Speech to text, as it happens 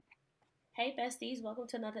Hey, besties, welcome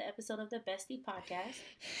to another episode of the Bestie Podcast.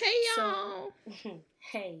 Hey So, y'all.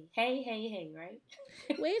 hey, right?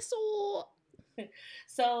 Where's all?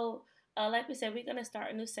 Like we said, we're going to start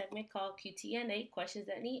a new segment called QTNA, Questions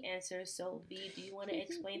That Need Answers. So, V, do you want to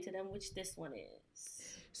explain to them which this one is?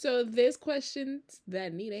 So there's questions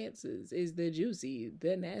that need answers. Is the juicy,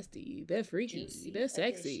 the nasty, the freaky, Juicy the edition.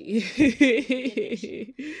 sexy. Juicy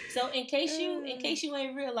edition. So, in case you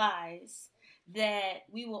ain't realize that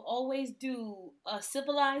we will always do a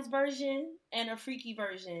civilized version and a freaky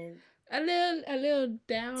version a little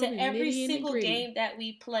down to and every nitty and single gritty. game that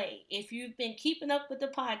we play. If you've been keeping up with the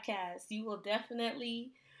podcast, you will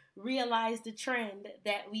definitely realize the trend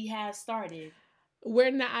that we have started.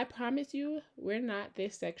 We're not. I promise you, we're not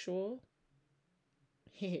this sexual.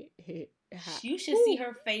 You should see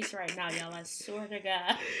her face right now, y'all. I swear to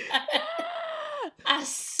God. I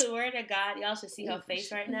swear to God, y'all should see her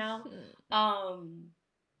face right now.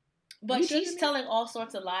 But You she's judging me? telling all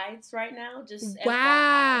sorts of lies right now, just FYI.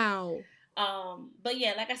 Wow. But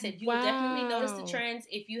yeah, like I said, you will definitely notice the trends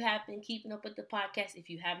if you have been keeping up with the podcast. If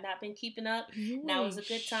you have not been keeping up, You now is ain't a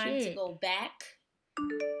good time to shit. go back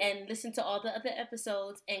and listen to all the other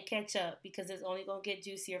episodes and catch up because it's only gonna get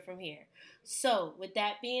juicier from here. So, with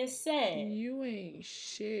that being said, You ain't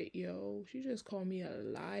shit, yo. She just called me a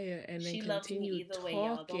liar and then she loves me continued either way,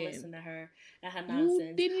 y'all. Don't talking. listen to her and her You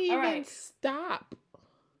nonsense. didn't All even right. stop.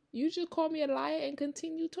 You just called me a liar and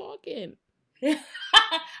continue talking. I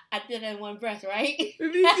did it in one breath, right?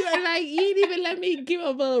 Like, you didn't even let me give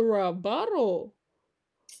up a rebuttal.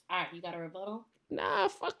 All right, you got a rebuttal? Nah,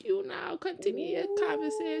 fuck you now. Continue your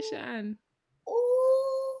conversation.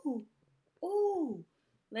 Ooh.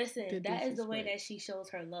 Listen, The that is the way disrespect. that she shows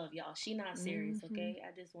her love, y'all. She not serious, okay?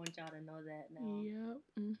 I just want y'all to know that now. Yep.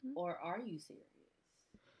 Or are you serious?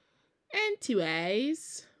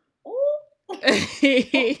 Anyways. Ooh. Ooh.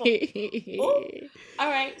 All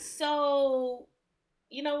right, so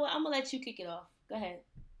you know what? I'm gonna let you kick it off. Go ahead.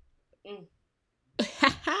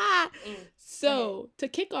 So, to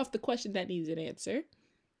kick off the question that needs an answer,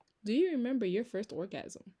 do you remember your first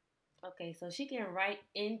orgasm? Okay, so she getting right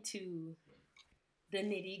into the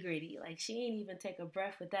nitty gritty. Like she ain't even take a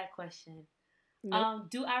breath with that question. Nope.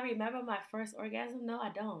 Do I remember my first orgasm? No, I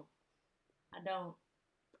don't. I don't.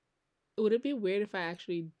 Would it be weird if I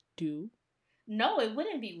actually do? No, it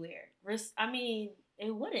wouldn't be weird. I mean,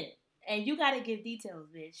 it wouldn't. And you gotta give details,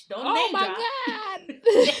 bitch. Don't Oh name my drop. god!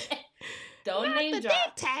 Don't Not name the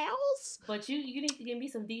drop. details. But you need to give me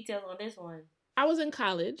some details on this one. I was in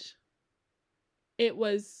college. It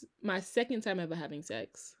was my second time ever having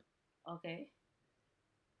sex. Okay.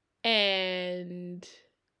 And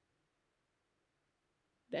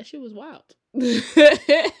that shit was wild.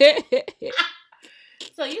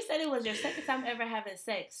 So you said it was your second time ever having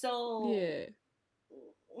sex. So Yeah.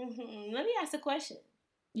 Let me ask a question.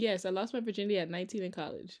 Yes, I lost my virginity at 19 in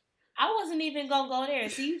college. I wasn't even gonna go there.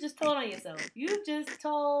 See, you just told on yourself. You just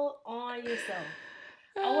told on yourself.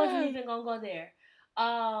 I wasn't even gonna go there.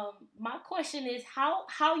 My question is how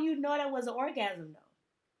you know that was an orgasm though?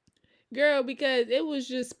 Girl, because it was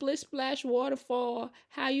just splish splash waterfall.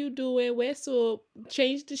 How you doing? Where's up?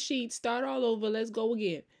 Change the sheet. Start all over. Let's go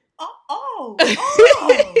again. Oh.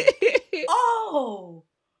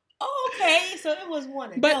 Okay, so it was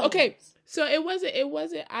one of But those. okay, so it wasn't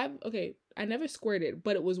I never squirted,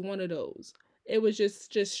 but it was one of those. It was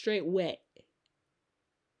just straight wet.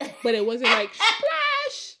 But it wasn't like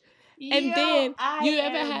splash. And then you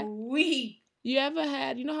ever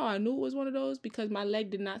had, you know how I knew it was one of those? Because my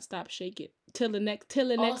leg did not stop shaking till the next so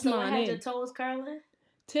morning. I had your toes curling?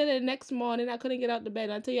 Till the next morning, I couldn't get out the bed.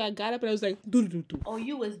 Until I got up and I was like, doo-doo-doo-doo. Oh,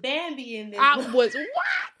 you was Bambi in this. I was what?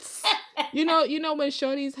 you know when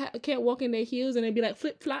shorties can't walk in their heels and they be like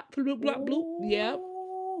flip flop, bloop bloop bloop. Yep.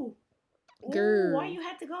 Girl, why you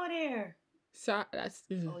had to go there? So that's.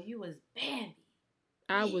 Oh, you was Bambi.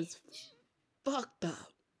 I was fucked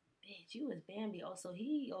up. Bitch, you was Bambi. Oh, so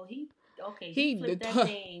he okay. He flipped that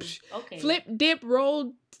thing. Okay. Flip, dip,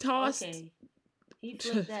 roll, tossed. Okay. He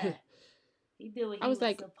flipped that. He did what he was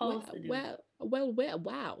like, supposed to do. Well,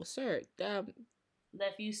 wow, sir.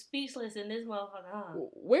 Left you speechless in this motherfucker, huh?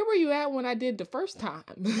 Where were you at when I did the first time?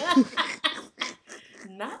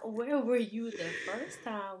 Not where were you the first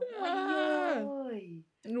time?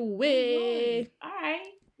 Way. All right.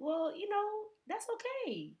 Well, that's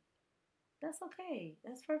okay. That's okay.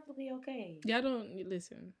 That's perfectly okay. Y'all don't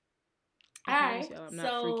listen. All right. Y'all, I'm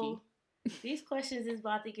not freaky. These questions is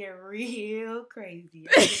about to get real crazy.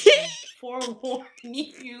 Forewarning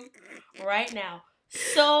you right now.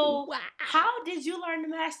 So, wow. How did you learn to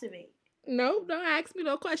masturbate? No, don't ask me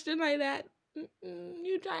no question like that.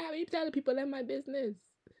 You try to have me telling people that my business.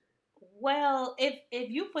 Well, if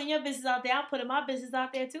you put your business out there, I'm putting my business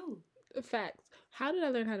out there too. Facts. How did I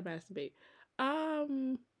learn how to masturbate?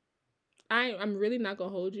 Um, I'm really not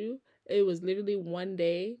gonna hold you. It was literally one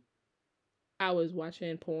day I was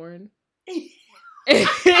watching porn.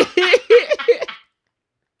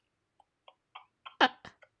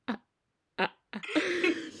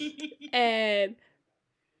 And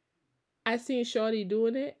I seen Shorty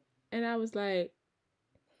doing it, and I was like,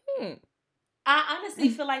 I honestly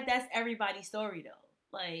feel like that's everybody's story though.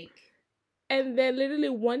 Like, and then literally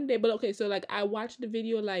one day, but okay, so like I watched the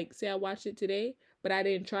video, like say I watched it today, but I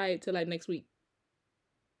didn't try it till like next week.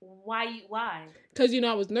 why? Cause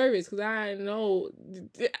I was nervous, cause I know,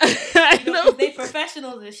 Cause they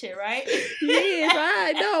professionals and shit, right? Yes,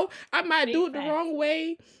 I know. I might Big do it the facts. wrong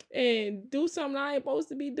way and do something I ain't supposed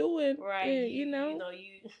to be doing. Right. And,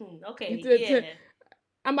 okay, to, yeah.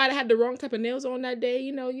 I might have had the wrong type of nails on that day.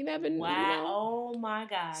 You never. Wow. Oh my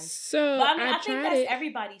gosh. So but I think tried that's it.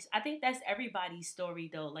 everybody's. I think that's everybody's story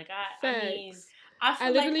though. Like Facts. I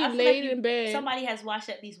feel literally like laid in bed. Somebody has watched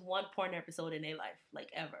at least one porn episode in their life,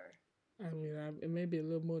 like ever. I mean, it may be a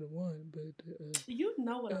little more than one, but you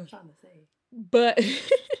know what I'm trying to say. But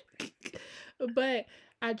but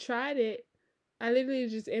I tried it. I literally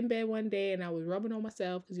was just in bed one day and I was rubbing on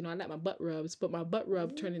myself because I like my butt rubs, but my butt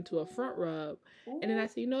rub turned into a front rub. Ooh. And then I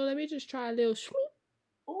said, let me just try a little swoop.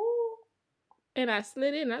 Ooh. And I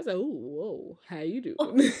slid in and I was like, ooh, whoa, how you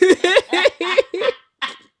doing?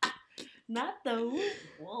 Not the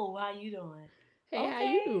whoa, how you doing? Hey, okay. How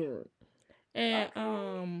you doing? And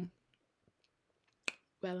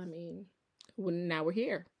well, I mean, now we're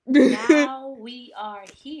here. Now we are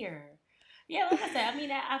here. Yeah, like I said,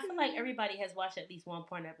 I feel like everybody has watched at least one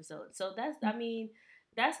porn episode. So that's my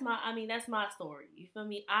story. You feel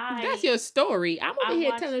me? That's your story. I'm over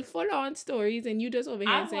here telling full-on stories, and you just over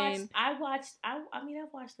here saying. I've watched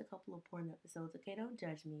a couple of porn episodes. Okay, don't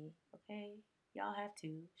judge me. Okay, y'all have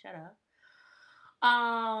to shut up.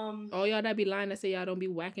 All y'all that be lying to say y'all don't be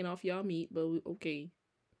whacking off y'all meat, but okay.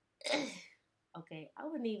 Okay, I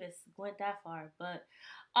wouldn't even went that far, but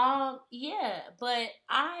yeah, but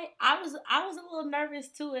I was a little nervous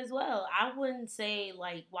too as well. I wouldn't say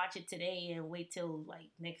like watch it today and wait till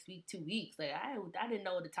like next week, 2 weeks. Like I didn't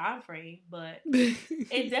know the time frame, but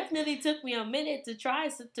it definitely took me a minute to try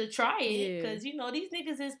it because these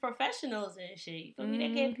niggas is professionals and shit. You feel me?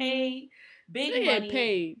 They get paid big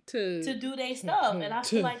money to do their stuff, and I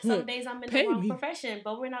feel like some days I'm in the wrong profession,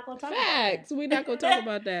 but we're not gonna talk about that. We're not gonna talk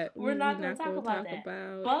about that. We're not gonna talk about that.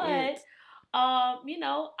 But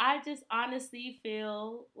I just honestly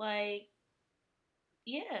feel like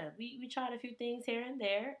we tried a few things here and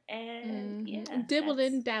there, and dibbled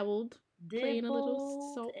and dabbled, playing a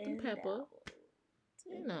little salt and pepper.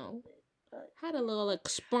 Had a little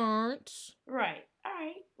experience. Right. All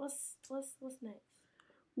right. What's next?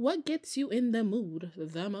 What gets you in the mood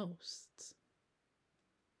the most?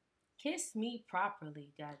 Kiss me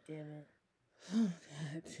properly, goddammit. Oh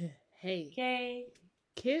God. Hey. Okay.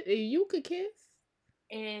 Kiss. You could kiss.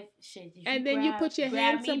 If shit. And then you put your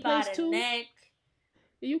hand someplace too. Neck.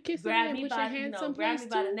 You kiss me and put your hand someplace too.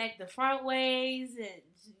 Grab me by the neck the front ways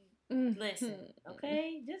and listen.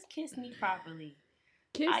 Okay, just kiss me properly.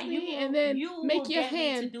 Kiss me and then make your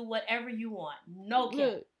hand to do whatever you want. No cap.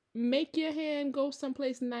 Look, make your hand go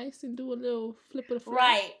someplace nice and do a little flip of the flap.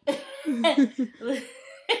 Right.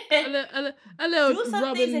 a little do some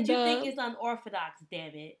rubbing things that you think is unorthodox.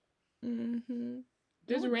 Damn it. Mm-hmm.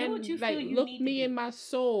 Just look me in my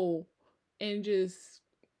soul and just.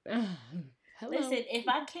 Hello. Listen, if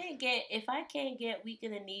I can't get weak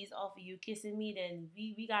in the knees off of you kissing me, then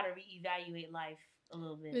we gotta reevaluate life a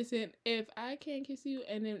little bit. Listen, if I can't kiss you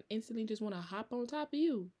and then instantly just want to hop on top of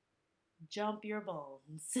you, jump your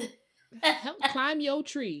bones. Climb your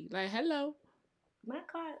tree. Like, hello. Not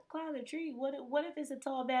climb a tree. What if it's a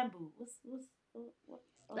tall bamboo? What's okay.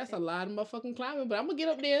 That's a lot of motherfucking climbing, but I'm gonna get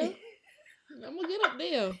up there.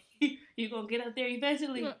 You gonna get up there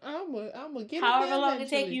eventually? I'm gonna get up there. However long it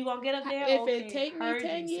take you gonna get up there? If it take me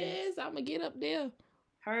 10 years, I'm gonna get up there.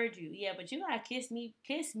 Heard you. Yeah, but you gotta kiss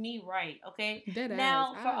me right, okay?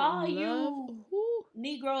 Now, for all you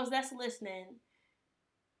Negroes that's listening,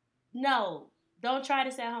 no, don't try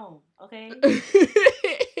this at home, okay?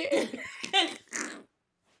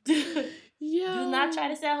 Do not try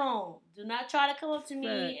this at home. Do not try to come up to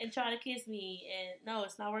me and try to kiss me. And no,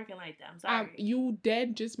 it's not working like that. I'm sorry. You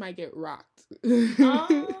dead just might get rocked.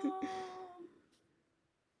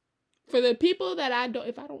 For the people that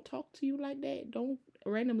if I don't talk to you like that, don't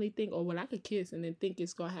randomly think, oh, well, I could kiss and then think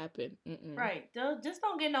it's gonna happen. Right. Just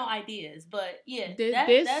don't get no ideas. But yeah,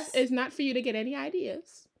 this is not for you to get any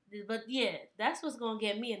ideas. But yeah, that's what's gonna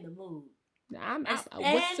get me in the mood. What's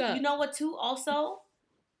And you up? know what too? Also,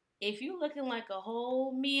 if you looking like a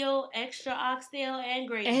whole meal, extra oxtail and And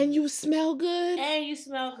gravy, you smell good. and you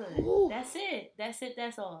smell good, Ooh. that's it. That's it.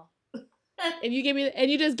 That's all. And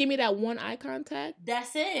you just give me that one eye contact.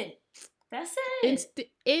 That's it. That's it.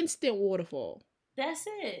 Instant waterfall. That's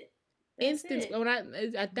it. That's Instant. it. When I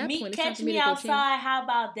at that point, it's time Catch for me me to go change. outside. How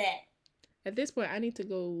about that? At this point, I need to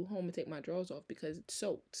go home and take my drawers off because it's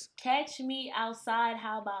soaked. Catch me outside.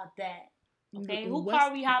 How about that? Okay, who What's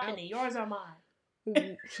car we hopping out? in? Yours or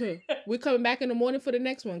mine? We're coming back in the morning for the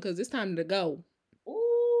next one because it's time to go.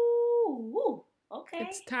 Ooh, okay.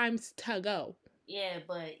 It's time to go. Yeah,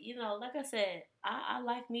 but you know, like I said, I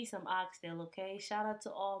like me some oxtail. Okay, shout out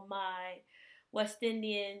to all my West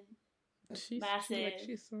Indian massive. Like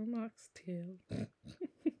she's some oxtail.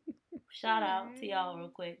 Shout out to y'all real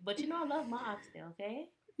quick. But you know, I love my oxtail. Okay.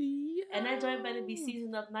 Yeah. And that joint better be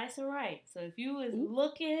seasoned up nice and right. So if you is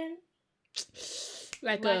looking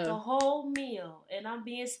like a whole meal, and I'm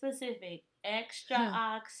being specific, extra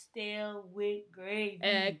oxtail with gravy.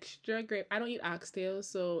 Extra gravy. I don't eat oxtail,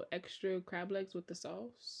 so extra crab legs with the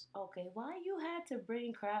sauce. Okay, why you had to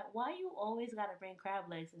bring crab? Why you always gotta bring crab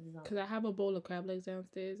legs in the zone? Because I have a bowl of crab legs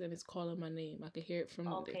downstairs, and it's calling my name. I can hear it from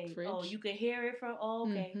the fridge. Oh, you can hear it from. Oh,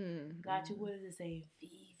 okay, got you. What does it say?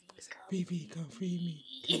 Vivi, come free me.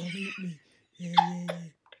 Come eat me. Yeah.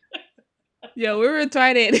 Yo, we're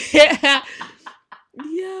retarded.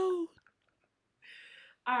 Yo.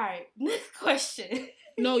 Alright, next question.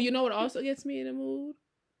 No, you know what also gets me in the mood?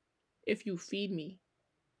 If you feed me.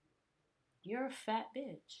 You're a fat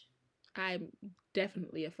bitch. I'm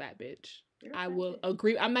definitely a fat bitch. I will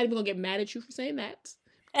agree. I'm not even going to get mad at you for saying that.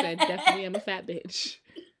 I definitely am a fat bitch.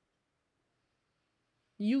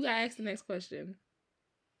 You gotta ask the next question.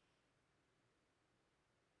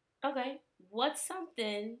 Okay. What's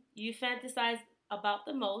something you fantasize about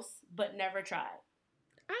the most but never tried?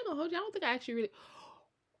 I ain't gonna hold you. I don't think I actually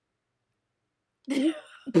really.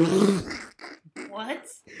 What?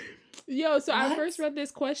 Yo, so I first read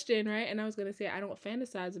this question, right? And I was gonna say I don't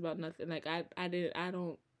fantasize about nothing. Like I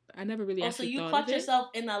never really actually thought of it. So you caught yourself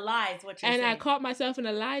in a lie, is what you're saying. And I caught myself in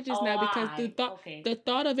a lie just now because the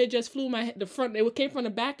thought of it just flew my head, the front. It came from the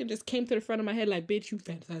back and just came to the front of my head like, bitch, you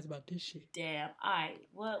fantasize about this shit. Damn. All right.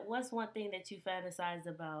 What's one thing that you fantasized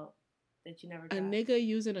about that you never tried? A nigga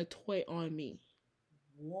using a toy on me.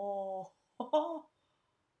 Whoa.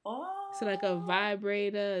 So like a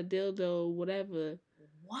vibrator, a dildo, whatever.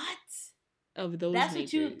 What? Of those. That's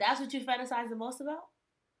what you fantasize the most about?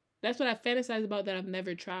 That's what I fantasize about that I've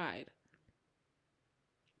never tried.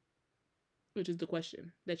 Which is the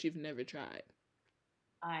question that you've never tried.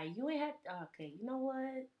 Alright, you ain't had. Okay, you know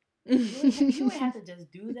what? You ain't have to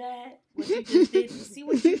just do that. What you just did. You see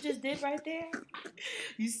what you just did right there?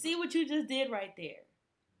 You see what you just did right there?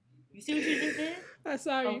 You see what you just did? I'm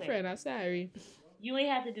sorry, friend. I'm sorry. You ain't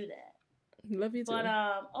have to do that. Love you too. But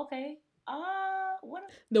okay. What?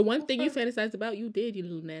 The one thing you fantasized about, you did, you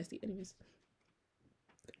little nasty. Anyways.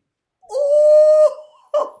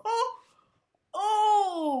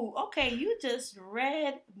 Oh, okay. You just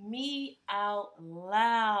read me out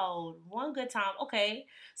loud. One good time. Okay.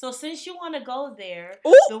 So since you want to go there,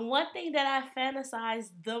 the one thing that I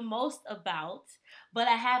fantasize the most about, but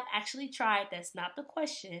I have actually tried, that's not the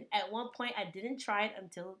question. At one point, I didn't try it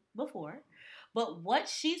until before. But what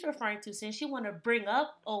she's referring to, since she want to bring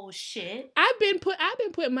up old shit, I've been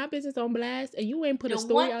putting my business on blast, and you ain't put a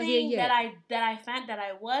story out here yet. The one thing that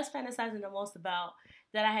I was fantasizing the most about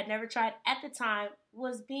that I had never tried at the time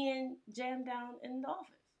was being jammed down in the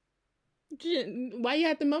office. Why you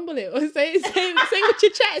have to mumble it? Or say with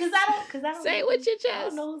your chest. Because I don't say it with your chest. I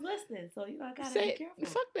don't know who's listening, so you know I gotta be careful.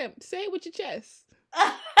 Fuck them. Say it with your chest.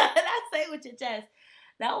 Not say it with your chest.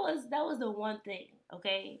 That was the one thing,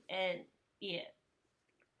 okay? And yeah.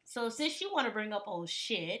 So since you want to bring up old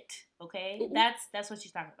shit, okay, that's what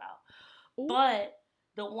she's talking about. Ooh. But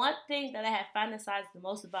the one thing that I have fantasized the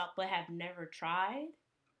most about but have never tried,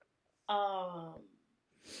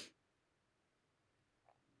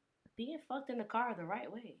 being fucked in the car the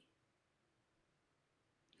right way.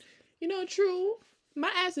 You know, true.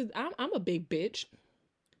 My ass is. I'm a big bitch.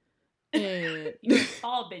 And you're a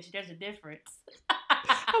tall bitch. There's a difference.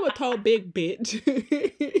 I'm a tall, big bitch.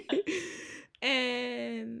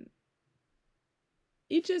 And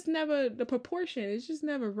it just never, the proportion is just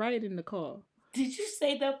never right in the car. Did you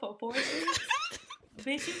say the proportion?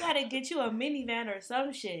 Bitch, you gotta get you a minivan or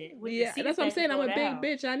some shit. Yeah, that's what I'm saying. I'm a big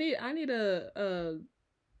bitch. I need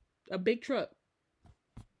a big truck.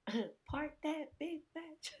 Park that big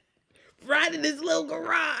bitch. right in this little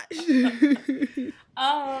garage.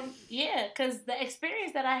 Yeah, because the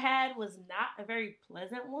experience that I had was not a very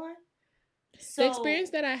pleasant one. The So experience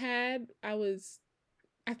that I had,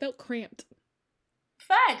 I felt cramped.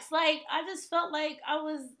 facts, like I just felt like I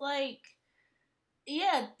was like,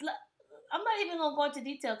 yeah. I'm not even gonna go into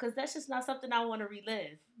detail because that's just not something I want to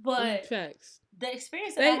relive. But Facts. the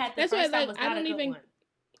experience that I Like had the that's why, first time like was I not a don't good even, one.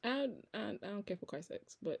 I don't care for car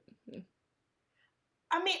sex, but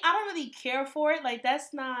I mean, I don't really care for it. Like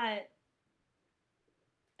that's not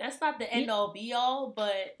the you, end all be all.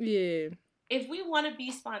 But yeah, if we want to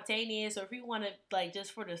be spontaneous or if we want to like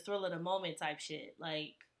just for the thrill of the moment type shit,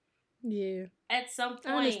 like yeah, at some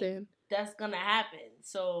I point understand. that's gonna happen.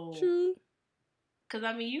 So, True. because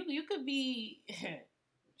I mean, you could be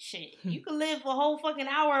shit. You could live a whole fucking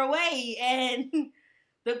hour away, and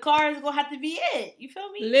the car is gonna have to be it. You feel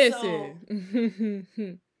me? So Listen.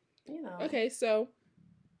 you know, Okay, so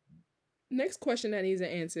next question that needs an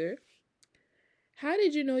answer. How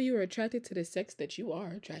did you know you were attracted to the sex that you are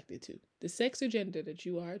attracted to? The sex or gender that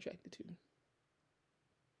you are attracted to?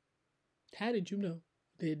 How did you know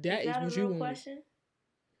that is that is that a what you real wanted? question?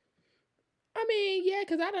 I mean, yeah,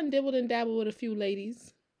 because I done dibbled and dabbled with a few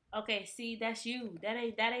ladies. Okay, see, that's you. That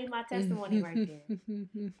ain't my testimony right there.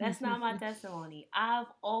 That's not my testimony. I've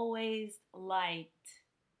always liked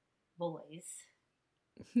boys.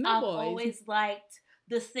 No I've boys. always liked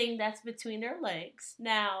the thing that's between their legs.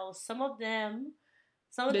 Now, some of The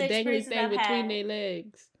the dangly experiences thing I've between had, their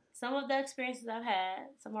legs. some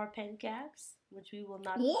are pen caps, which we will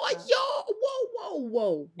not What, discuss, yo? Whoa, whoa,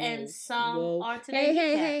 whoa, and whoa, some whoa. are to their Hey,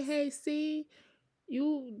 hey, hey, kneecaps. hey, see?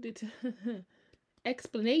 You did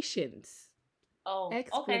explanations. Oh, okay.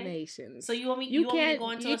 So Explanations. you want me You you want me to can't, go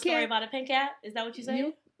into you a story can't, about a pen cap? Is that what you saying?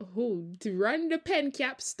 you, who, to run the pen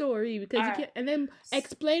cap story All because you right. can't, and then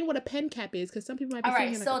explain what a pen cap is because some people might be All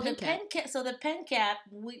sitting right. here like a So pen cap. the pen cap,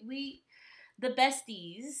 we the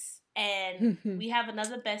besties, and we have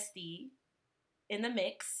another bestie in the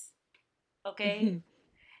mix. Okay,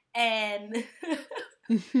 and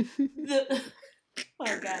the oh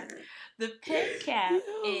my god, the pen cap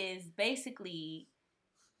Yo. is basically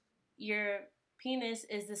your penis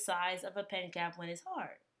is the size of a pen cap when it's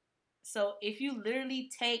hard. So if you literally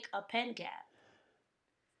take a pen cap,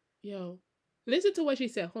 Yo. Listen to what she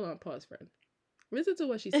said. Hold on, pause, friend. Listen to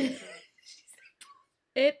what she said.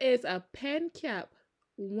 It is a pen cap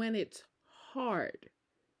when it's hard.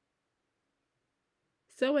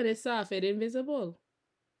 So when it's soft, it's invisible.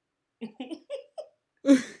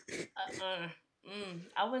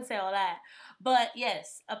 I wouldn't say all that, but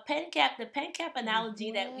yes, a pen cap. The pen cap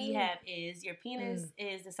analogy that we Well, have is your penis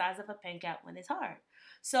is the size of a pen cap when it's hard.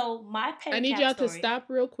 So my I pen need cap y'all to story. stop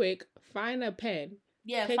real quick. Find a pen.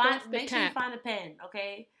 Yeah, Take find. off the Make sure you cap. find a pen.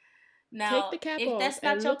 Okay. Take Now, the cap if off that's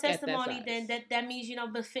not and your look at that testimony, then size. that means you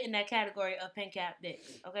don't fit in that category of pen cap dicks.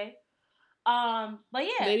 Okay. But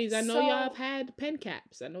yeah. Ladies, I know y'all have So had pen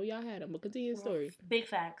caps. I know y'all had them. But continue the story. big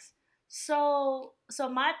facts. So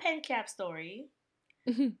my pen cap story.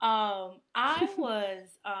 I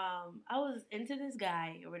was into this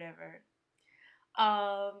guy or whatever.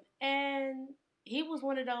 And he was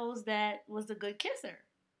one of those that was a good kisser.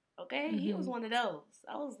 Okay, he was Mm-hmm. one of those.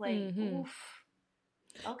 I was like, Mm-hmm. oof.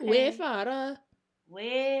 Way Okay, farther.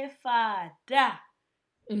 where fada.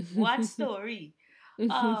 What story?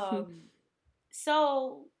 Um,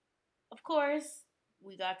 so of course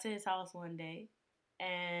we got to his house one day,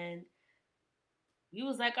 and we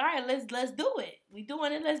was like, all right, let's do it. We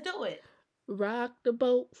doing it. Let's do it. Rock the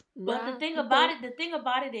boat. But Rock the boat. the thing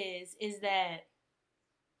about it is that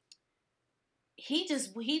he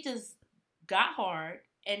just got hard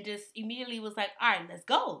and just immediately was like, all right, let's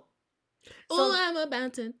go. Oh, So I'm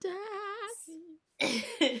about to die.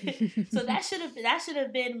 so that should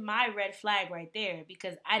have been my red flag right there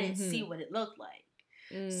because I didn't see Mm-hmm. what it looked like.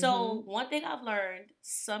 Mm-hmm. So one thing I've learned,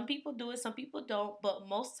 some people do it, some people don't, but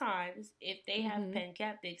most times if they have Mm-hmm. pen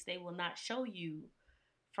cap dicks, they will not show you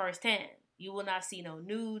firsthand. You will not see no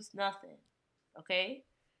nudes, nothing. Okay?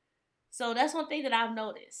 So that's one thing that I've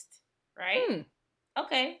noticed, right? Hmm.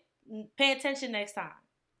 Okay. Pay attention next time.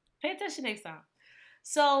 Pay attention next time.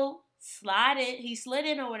 So he slid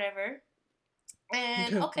in or whatever.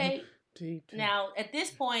 And okay, now at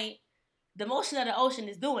this point, the motion of the ocean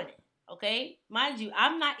is doing it. Okay? Mind you,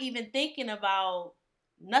 I'm not even thinking about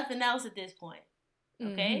nothing else at this point.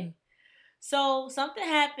 Mm-hmm. Okay? So something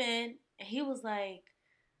happened and he was like,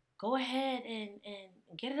 go ahead and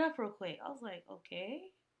get it up real quick. I was like, okay.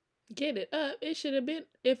 Get it up. It should have been.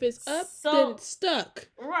 If it's up, then So it's stuck.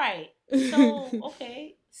 right. So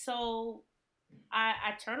okay. So I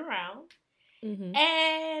turn around Mm-hmm.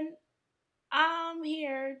 and I'm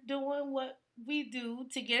here doing what we do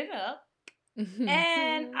to get it up.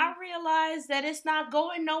 And I realized that it's not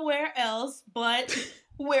going nowhere else but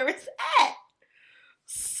where it's at.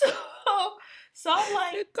 So, so I'm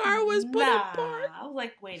like, the car was put in nah. park. I was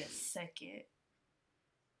like, wait a second.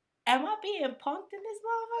 Am I being punked in this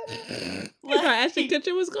motherfucker? You thought Ashton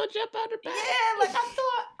Kutcher was gonna jump out the back? Yeah, like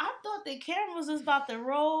I thought the cameras was about to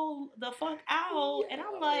roll the fuck out, and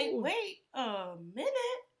I'm like, wait a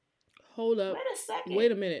minute. Hold up. Wait a second.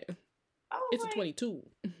 Wait a minute. It's like, a 22.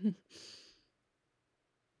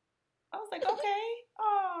 I was like, okay,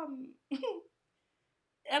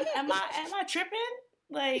 am I tripping?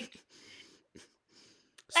 Like,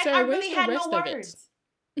 Sir, I where's really the had rest no of words.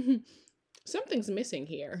 It? Something's missing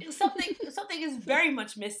here. Something is very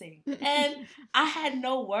much missing, and I had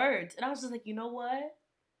no words, and I was just like, you know what?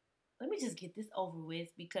 Let me just get this over with,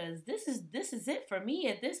 because this is it for me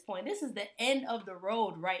at this point. This is the end of the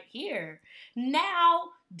road right here. Now,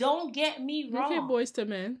 don't get me wrong. Okay, Boys to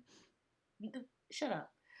Men. Shut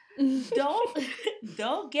up.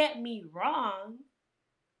 Don't get me wrong.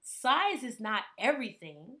 Size is not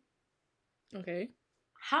everything. Okay.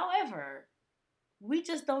 However, we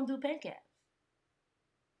just don't do pen caps.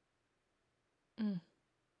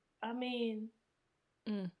 I mean,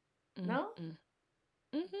 no? No?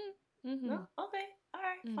 Okay. All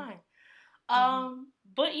right, fine.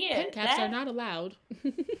 But yeah. Pen caps are not allowed.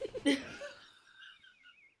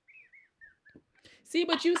 See,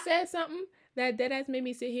 but you said something that deadass made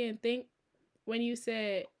me sit here and think when you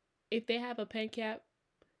said if they have a pen cap,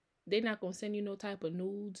 they're not gonna send you no type of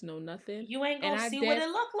nudes, no nothing. You ain't gonna see what it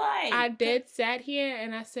look like. I dead sat here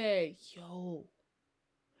and I said, yo,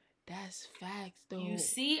 that's facts though. You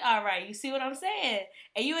see, all right, you see what I'm saying?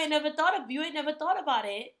 And you ain't never thought about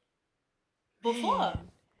it before.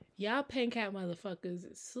 Man, y'all pen cap motherfuckers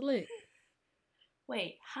is slick.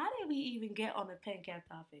 Wait, how did we even get on the pen cap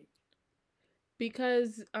topic?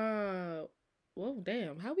 Because well,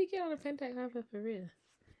 damn, how we get on the pen cap topic for real?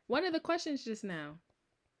 One of the questions just now.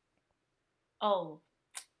 Oh,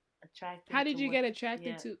 attracted. How did you get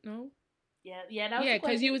attracted to? No. Yeah, that was the question.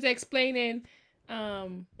 Because you was explaining that how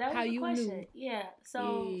was the you question. knew. Yeah.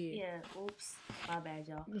 So oops, my bad,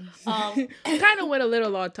 y'all. Kind of went a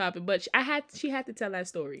little off topic, but she had to tell that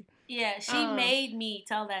story. Yeah, she made me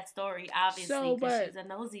tell that story, obviously, because she's a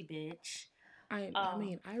nosy bitch. I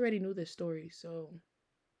mean, I already knew this story, so.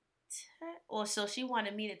 Well, so she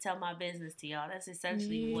wanted me to tell my business to y'all. That's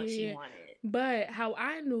essentially what she wanted. But how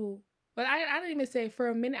I knew, but I didn't even say, for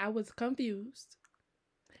a minute I was confused.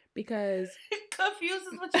 Because. Confused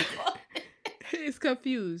is what you call it. It's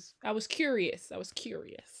confused. I was curious.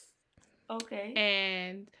 Okay.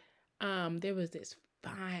 And there was this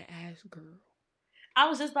fine ass girl. I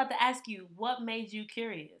was just about to ask you, what made you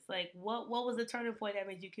curious? Like, what was the turning point that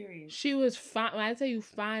made you curious? She was fine. When I tell you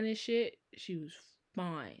fine as shit, she was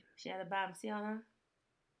fine. She had a biopsy on her?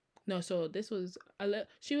 No, so this was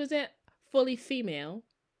she wasn't fully female.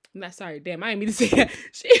 I'm not sorry, damn, I didn't mean to say that.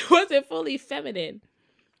 She wasn't fully feminine.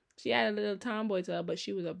 She had a little tomboy to her, but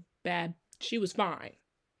she was fine.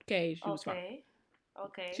 Okay, she was fine.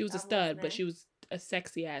 Okay. She was a stud, but she was a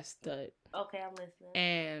sexy ass stud. Okay, I'm listening.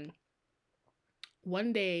 And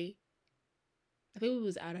one day, I think we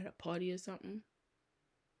was out at a party or something,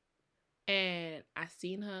 and I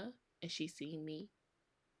seen her, and she seen me.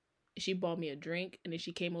 She bought me a drink, and then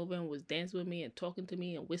she came over and was dancing with me and talking to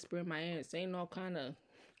me and whispering in my ear and saying all kind of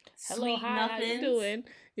hello, hi, nothings. How you doing?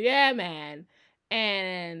 Yeah, man.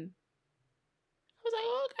 And I was like,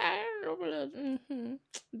 okay,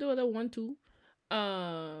 do a little 1-2.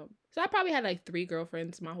 So I probably had like 3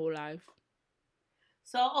 girlfriends my whole life.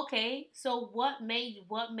 So okay, so what made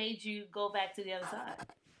you go back to the other side?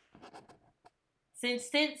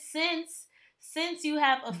 Since you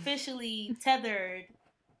have officially tethered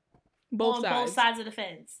both sides of the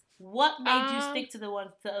fence, what made you stick to the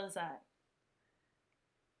other side?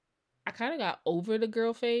 I kind of got over the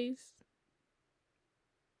girl phase.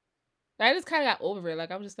 I just kind of got over it.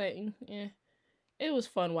 Like I was just like, yeah, it was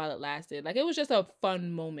fun while it lasted. Like it was just a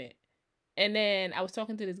fun moment. And then I was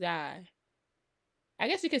talking to this guy. I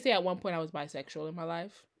guess you could say at one point I was bisexual in my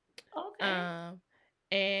life. Okay.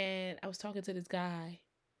 And I was talking to this guy,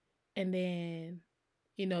 and then,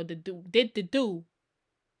 the dude did the do,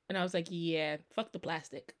 and I was like, yeah, fuck the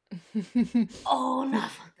plastic. Oh,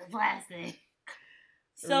 not fuck the plastic.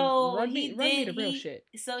 So run me the real shit.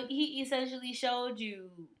 So he essentially showed you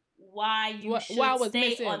why you should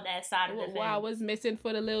stay on that side of the fence. Why I was missing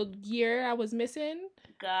for the little year I was missing.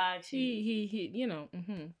 Got you. He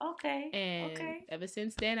Okay. And ever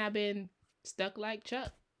since then, I've been stuck like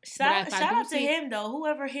Chuck. Shout out to him though.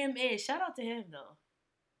 Whoever him is, shout out to him though.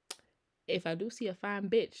 if I do see a fine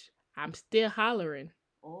bitch, I'm still hollering.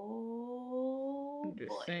 Oh I'm just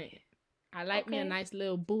boy. saying. I like me a Okay. nice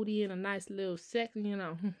little booty and a nice little sex, you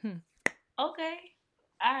know. Okay.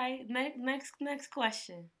 All right. Next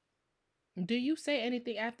question. Do you say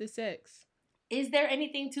anything after sex? Is there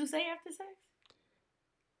anything to say after sex?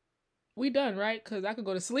 We done, right? Because I could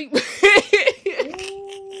go to sleep. Ooh.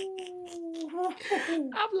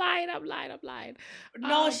 I'm lying.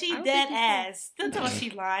 No, I she don't dead think you say. ass. That's all she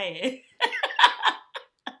lying.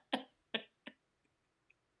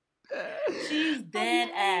 She's I'm dead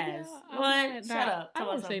lying, ass. y'all. I'm What? lying. Shut Nah, up. I Tell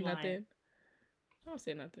us don't say I'm lying. nothing. I don't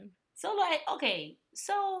say nothing. So like, okay,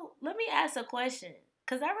 so let me ask a question.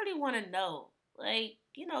 Cause I really wanna know. Like,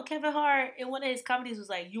 you know, Kevin Hart in one of his comedies was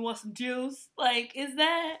like, "You want some juice?" Like, is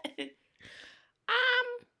that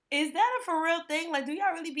Um, is that a for real thing? Like, do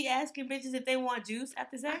y'all really be asking bitches if they want juice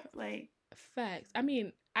after I, sex? Like facts. I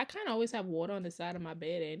mean, I kind of always have water on the side of my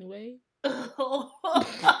bed anyway.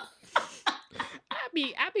 I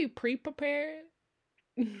be pre-prepared.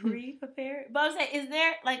 Pre-prepared. But I'm saying,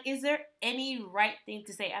 is there any right thing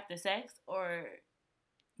to say after sex, or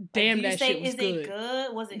like, do Damn, you that say shit was is it good.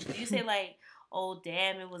 good? Was it? Do you say like, oh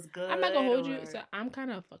damn, it was I'm not gonna good, hold you. or So I'm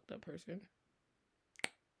kind of a fucked up person,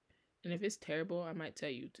 and if it's terrible, I might tell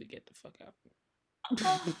you to get the fuck out.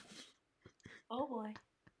 oh, oh boy.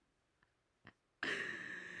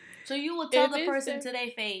 So you would tell If the it's person to their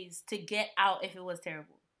face to get out if it was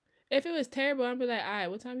terrible. if it was terrible, I'd be like, all right,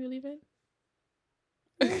 what time you leaving?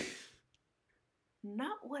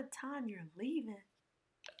 Not what time you're leaving.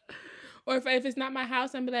 Or if it's not my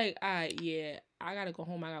house, I'd be like, all right, yeah, I gotta go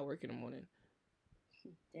home. I got work in the morning.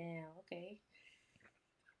 Damn. Okay.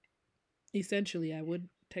 Essentially, I would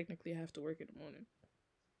technically have to work in the morning.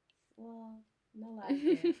 Well, no lies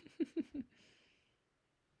there.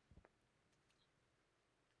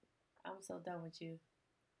 I'm so done with you.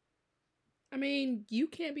 I mean, you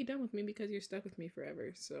can't be done with me because you're stuck with me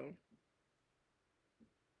forever. So,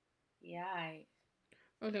 Yeah.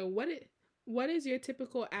 okay, what is your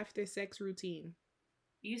typical after sex routine?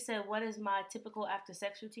 You said, what is my typical after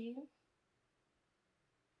sex routine?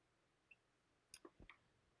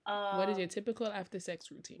 What is your typical after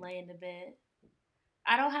sex routine? Lay in the bed.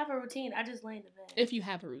 I don't have a routine. I just lay in the bed. If you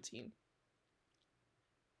have a routine.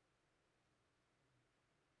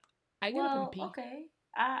 I get up and pee. Okay.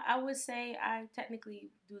 I would say I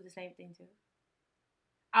technically do the same thing too.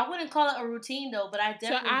 I wouldn't call it a routine though, but I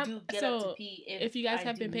definitely do get up to pee if you guys I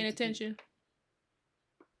have do been paying need to pee. attention.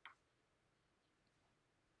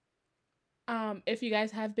 If you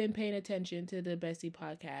guys have been paying attention to the Bestie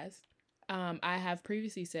podcast, I have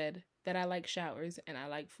previously said that I like showers and I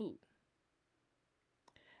like food.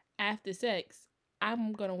 After sex,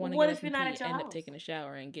 I'm gonna want to What get if up you're and not pee, at your end up house? taking a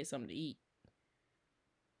shower, and get something to eat.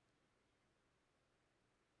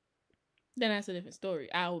 Then that's a different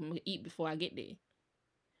story. I'll eat before I get there.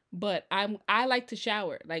 But I like to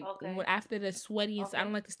shower. Like Okay. after the sweaty, Okay. I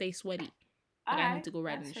don't like to stay sweaty. All Like I right. need to go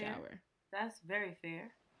right in That's the fair. shower. That's very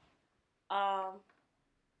fair.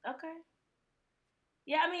 Okay.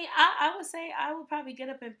 Yeah, I mean, I would say I would probably get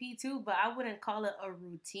up and pee too, but I wouldn't call it a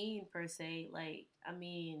routine per se. Like, I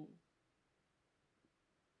mean,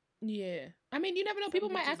 Yeah. I mean, you never know. some People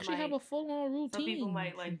might bitches actually have might, a full on some people routine.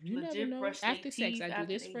 might like You never legit know. brush their After sex, teeth I do after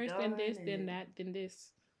this they first, then done, this, then and that, then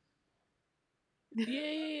this.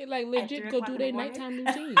 Yeah. Like at legit 3 o'clock go do in the their morning. nighttime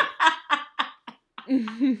routine.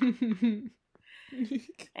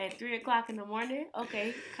 At 3 o'clock in the morning.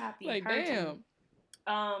 Okay, copy. Like, Heard you.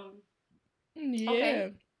 damn. Okay. Yeah.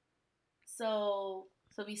 So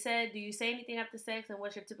we said, do you say anything after sex, and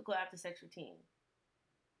what's your typical after sex routine?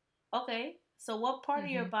 Okay. So what part of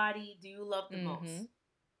your body do you love the most?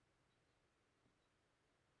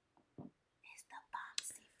 It's the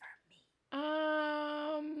bouncy for me.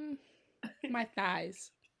 My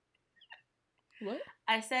thighs. What?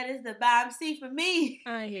 I said it's the bouncy for me.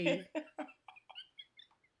 I hear you.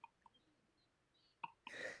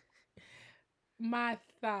 My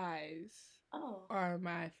thighs are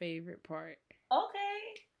my favorite part.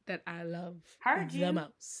 Okay. That I love Heard the you.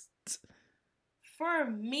 most. For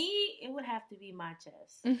me, it would have to be my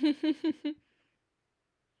chest.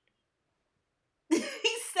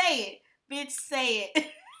 Say it. Bitch, say it.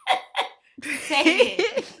 Say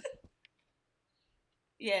it.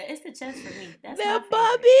 Yeah, it's the chest for me. That's the my favorite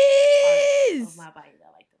bubbies part of my body that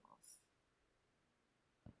I like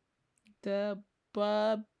The the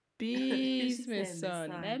most. bubbies, Miss Son.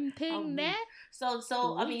 Them thing there. So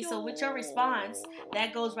I mean, so with your response,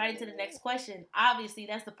 that goes right into the next question. Obviously,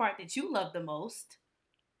 that's the part that you love the most.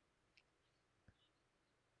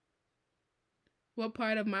 What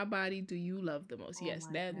part of my body do you love the most? Oh, yes,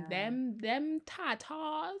 my them God. them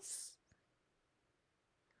tatas.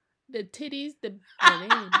 The titties, well, they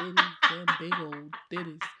ain't bitty, they're big old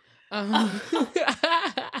titties.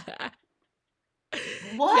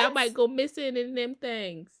 Y'all What? might go missing in them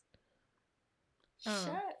things.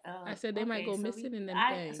 Shut I up. said they might Okay, go so missing in them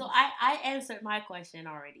things. I answered my question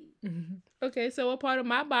already. Okay, so what part of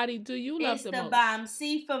my body do you love It's the the most? bomb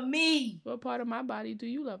C for me. What part of my body do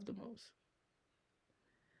you love the most?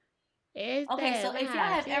 It's Okay, so if y'all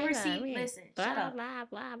have ever seen, me. listen, Blah, shut up. blah,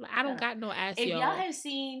 blah, blah. I don't Shut up. got no ass, If y'all.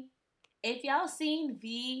 if y'all seen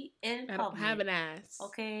V in I public, don't have an ass.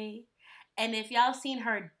 okay, and if y'all seen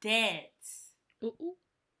her dance, Ooh.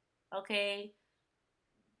 okay.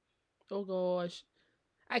 Oh gosh,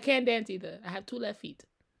 I can't dance either. I have 2 left feet.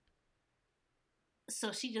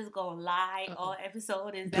 So she just gonna lie Uh-oh. all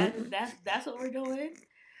episode. That's what we're doing?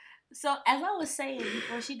 So as I was saying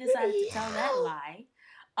before she decided to tell that lie,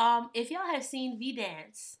 if y'all have seen V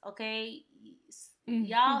dance, okay,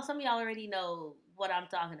 y'all, some of y'all already know what I'm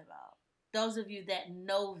talking about. Those of you that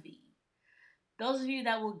know V, those of you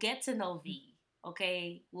that will get to know V,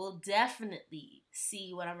 okay, will definitely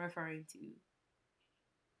see what I'm referring to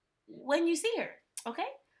when you see her. Okay,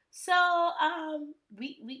 so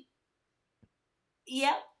we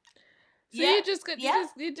yep. So Yep, you just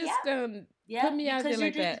yep, gonna yep, put me out there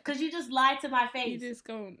like that? Because you just lied to my face. You just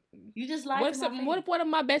gonna. You just lied to my face. What if one of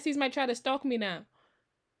my besties might try to stalk me now?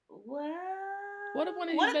 Well, What if one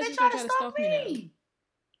of what these if they besties try gonna to try to stalk stalk me now? me?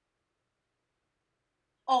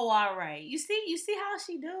 Oh, all right. You see how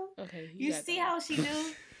she do? Okay, You see how she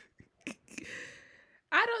do?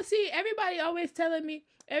 I don't see. Everybody always telling me.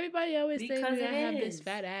 Everybody always saying Because me it I have this is.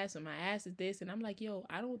 fat ass or my ass is this, and I'm like, yo,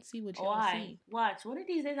 I don't see what y'all Why? see. Watch. One of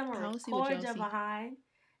these days I'm I gonna don't see what record y'all your see. behind,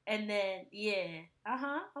 and then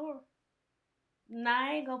Nah,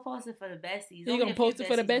 I ain't gonna post it for the besties. You Only gonna a few post it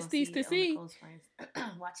for the besties gonna see besties to it on the see? close friends.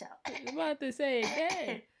 Watch out. I was about to say,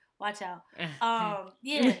 dang. Watch out.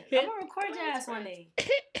 Yeah, I'm gonna record your ass one day.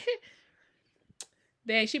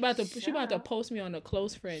 Dang, she about to post me on the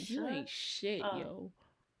close friends. You ain't shit, up. yo.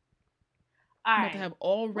 All I'm right. about to have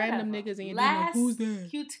all random niggas in your DM like, who's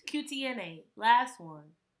that? QTNA. Last one.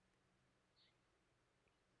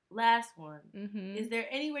 Mm-hmm. Is there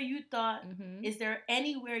anywhere you thought? Mm-hmm. Is there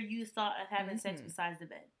anywhere you thought of having sex besides the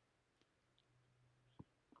bed?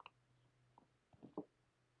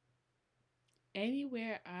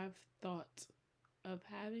 Anywhere I've thought of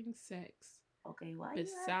having sex. Okay, why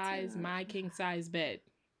besides my king size bed?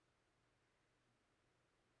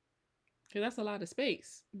 Cause that's a lot of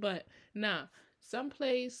space. But nah,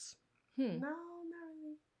 someplace. No, not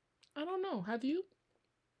really. I don't know. Have you?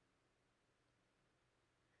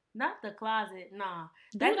 Not the closet. Nah,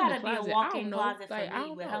 Do that it in the gotta be a closet. walk-in closet for Like,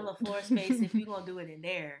 me with hella floor space. If you gonna do it in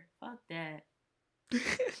there, fuck that.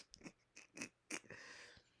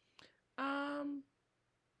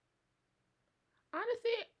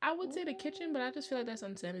 Honestly, I would say the kitchen, but I just feel like that's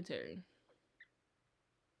unsanitary.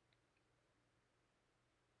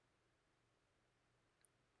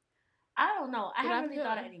 I don't know. I haven't really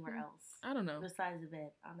thought of anywhere else. I don't know. Besides the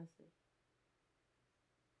bed, honestly.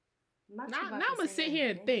 Now I'm gonna sit here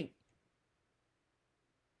and think.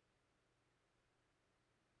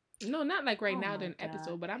 No, not like right now during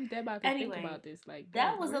episode, but I'm dead about to think about this. Like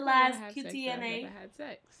that was the last QTNA. I've never had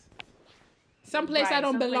sex. Someplace I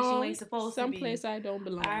don't belong. Someplace I don't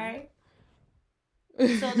belong. All right.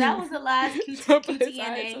 So that was the last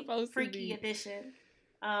QTNA Freaky edition.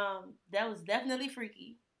 That was definitely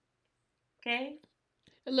freaky. Okay.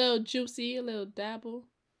 A little juicy, a little dabble.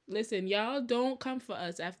 Listen, y'all don't come for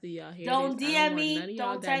us after y'all hear don't this. DM me.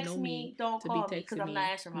 Don't text me. Don't call me because I'm not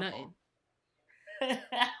answering my phone.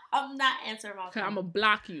 I'm not answering my phone. I'm gonna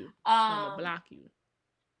block you. I'm gonna block you.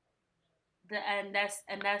 And that's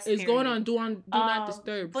it's period. Going on do not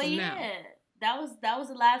disturb but from yeah, now. That was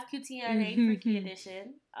the last QTNA Freaky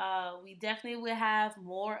edition. We definitely will have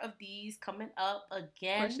more of these coming up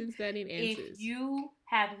again. Questions that need answers. If you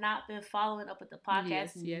have not been following up with the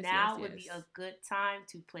podcast, now would be a good time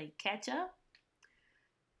to play catch up.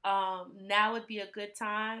 Now would be a good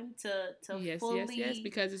time to fully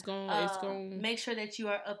because it's going make sure that you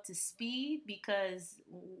are up to speed, because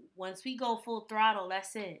once we go full throttle,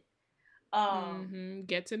 that's it.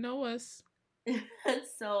 Get to know us.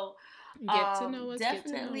 So get to know us.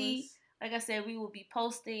 Definitely, like I said, we will be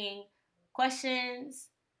posting questions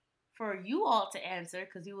for you all to answer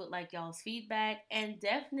because we would like y'all's feedback, and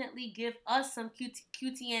definitely give us some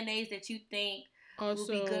QTNAs that you think will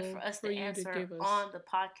be good for us to answer on the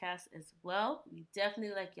podcast as well. We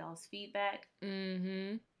definitely like y'all's feedback.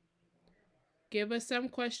 Give us some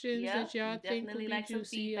questions that y'all think would be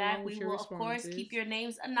juicy along with your responses. We will, of course, keep your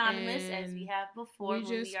names anonymous as we have before when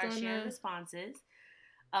we are sharing responses.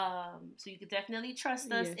 So you could definitely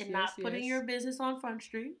trust us Yes, in yes, not putting yes. your business on Front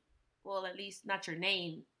Street. Well, at least not your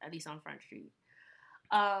name, at least on Front Street.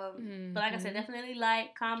 But like I said, Mm-hmm. definitely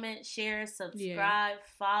like, comment, share, Yeah. subscribe,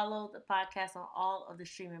 follow the podcast on all of the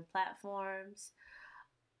streaming platforms,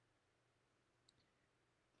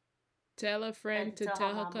 Tell a friend and to tell her tell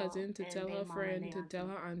her mama cousin to and tell they her mama and friend they to tell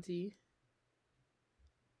auntie.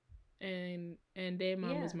 her auntie and their Yeah,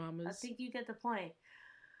 mama's I mamas. think you get the point.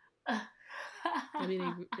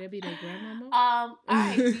 That be their grandmama. All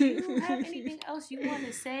right. Do you have anything else you want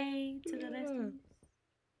to say to the besties?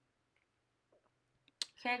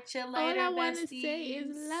 Catch you All later, I want to say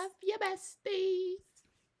is besties. love your besties.